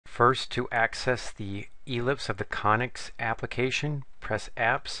First, to access the Ellipse of the Conic application, press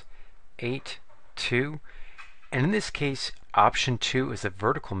Apps, 8, 2, and in this case, option 2 is a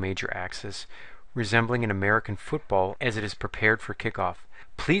vertical major axis, resembling an American football as it is prepared for kickoff.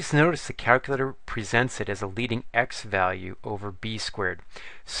 Please notice the calculator presents it as a leading x value over b squared.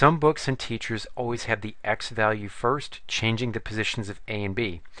 Some books and teachers always have the x value first, changing the positions of a and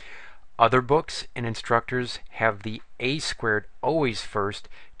b. Other books and instructors have the a squared always first,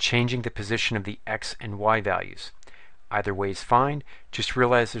 changing the position of the x and y values. Either way is fine, just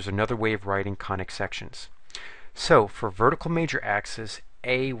realize there's another way of writing conic sections. So for vertical major axis,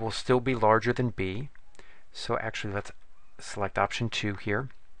 a will still be larger than b. So actually let's select option 2 here.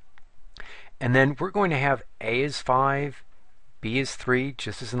 And then we're going to have a is 5, b is 3,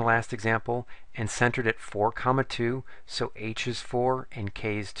 just as in the last example, and centered at 4, 2, so h is 4 and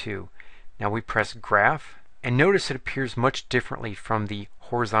k is 2. Now we press graph, and notice it appears much differently from the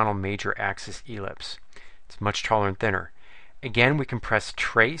horizontal major axis ellipse. It's much taller and thinner. Again, we can press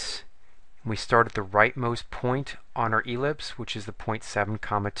trace. We start at the rightmost point on our ellipse, which is the point 7,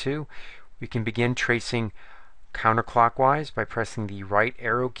 2. We can begin tracing counterclockwise by pressing the right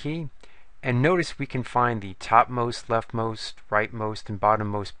arrow key. And notice we can find the topmost, leftmost, rightmost, and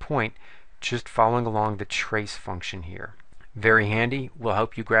bottommost point just following along the trace function here. Very handy. Will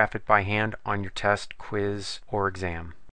help you graph it by hand on your test, quiz, or exam.